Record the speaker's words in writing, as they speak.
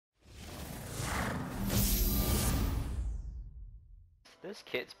This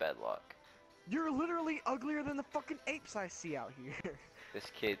kid's bad luck. You're literally uglier than the fucking apes I see out here.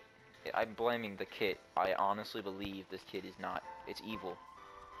 This kid, I'm blaming the kid. I honestly believe this kid is not. It's evil.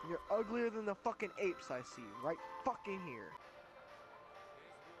 You're uglier than the fucking apes I see right fucking here.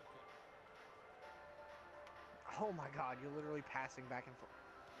 Oh my god, you're literally passing back and forth.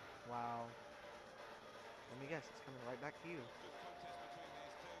 Wow. Let me guess, it's coming right back to you.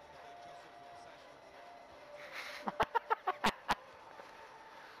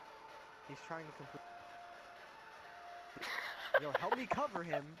 He's trying to complete. Yo, help me cover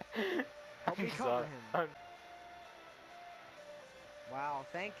him. Help me cover him. Wow,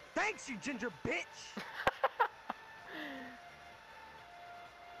 thanks you ginger bitch!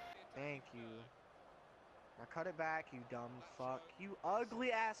 Thank you. Now cut it back, you dumb fuck. You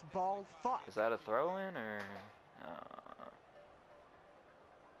ugly ass bald fuck. Is that a throw-in or?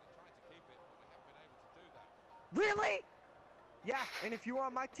 Really? Yeah, and if you were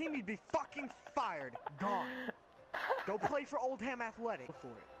on my team, you'd be fucking fired. Gone. Go play for Oldham Athletic for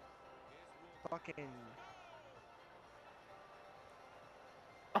it. Fucking.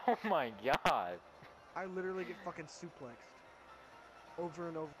 Oh my god. I literally get fucking suplexed. Over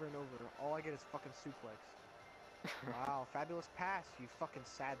and over and over. All I get is fucking suplexed. Wow, fabulous pass, you fucking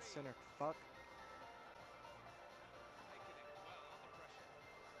sad sinner fuck.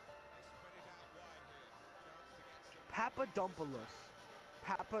 Papadumplus.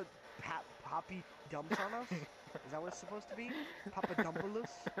 Poppy dumps on us? Is that what it's supposed to be?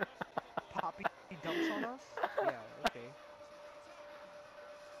 Papadumplus? Poppy dumps on us? Yeah, okay.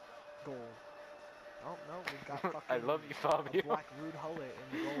 Goal. Oh, no, we've got fucking I love you, Fabio. a black rude hullet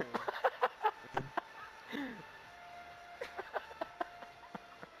in goal.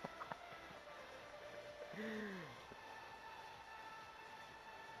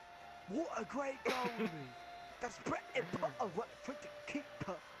 What a great goal! That's bread and butter for the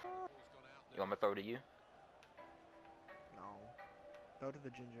keeper. You want me to throw to you? No. Go to the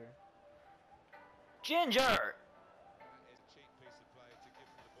ginger. Ginger! That is a cheap piece of play to give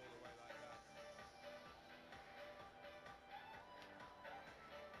the ball away like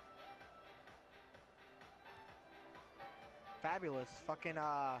that. Fabulous. Fucking,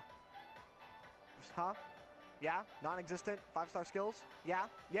 huh? Yeah? Non-existent? 5-star skills? Yeah?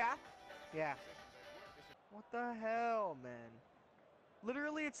 Yeah? Yeah. What the hell, man?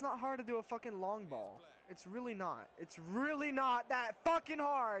 Literally, it's not hard to do a fucking long ball. It's really not. It's really not that fucking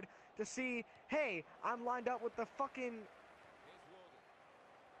hard to see, hey, I'm lined up with the fucking...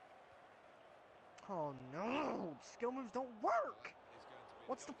 Oh no! Skill moves don't work!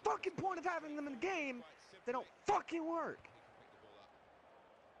 What's the fucking point of having them in the game? They don't fucking work!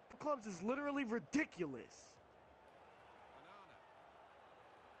 The clubs is literally ridiculous.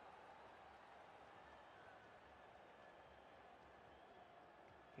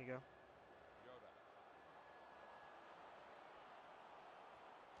 Here you go.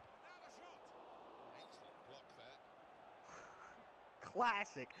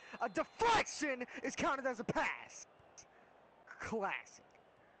 Classic. A deflection is counted as a pass. Classic.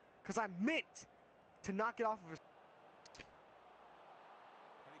 Because I meant to knock it off of his...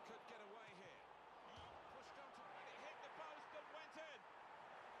 And he could get away here. Pushed onto and it hit the post and went in.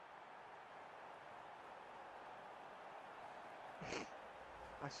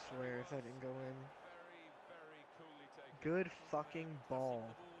 I swear if that didn't go in. Very, very coolly taken. Good fucking ball.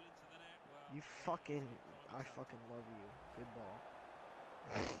 You fucking... I fucking love you. Good ball.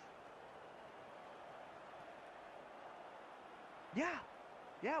 Yeah!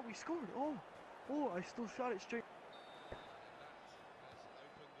 Yeah, we scored! Oh! Oh, I still shot it straight. And that has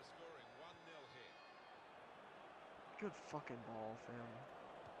opened the scoring. 1-0 here. Good fucking ball, fam.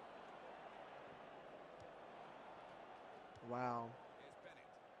 Wow. Here's Bennett.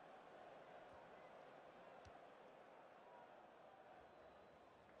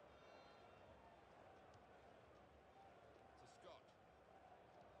 To Scott.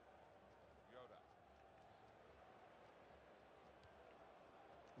 Yoda.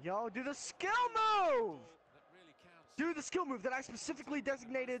 Yo, do the skill move! That really counts. Do the skill move that I specifically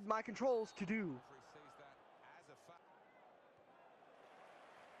designated my controls to do. Referee sees that as a foul.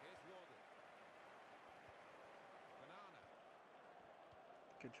 Here's Warden. Banana.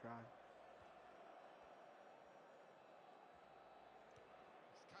 Good try.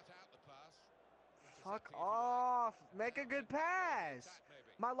 He's cut out the pass. Fuck off! Make a good pass!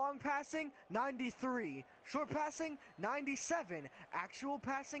 My long passing, 93. Short passing, 97. Actual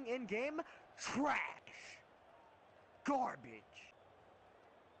passing in game, trash. Garbage.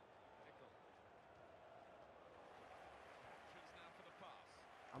 Now for the pass.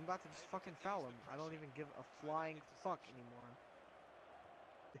 I'm about to just fucking foul him. I don't even give a flying fuck anymore.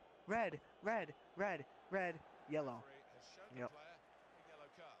 Red, red, red, red, yellow. Referee has shown the Yep. player a yellow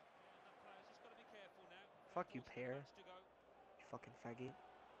card. That player's just got to be careful now. Fuck you, 43 Pear. match to go. You fucking faggot.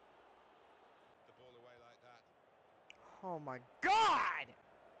 The ball away like that. Oh my god!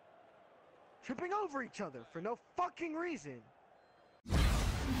 Tripping over each other for no fucking reason.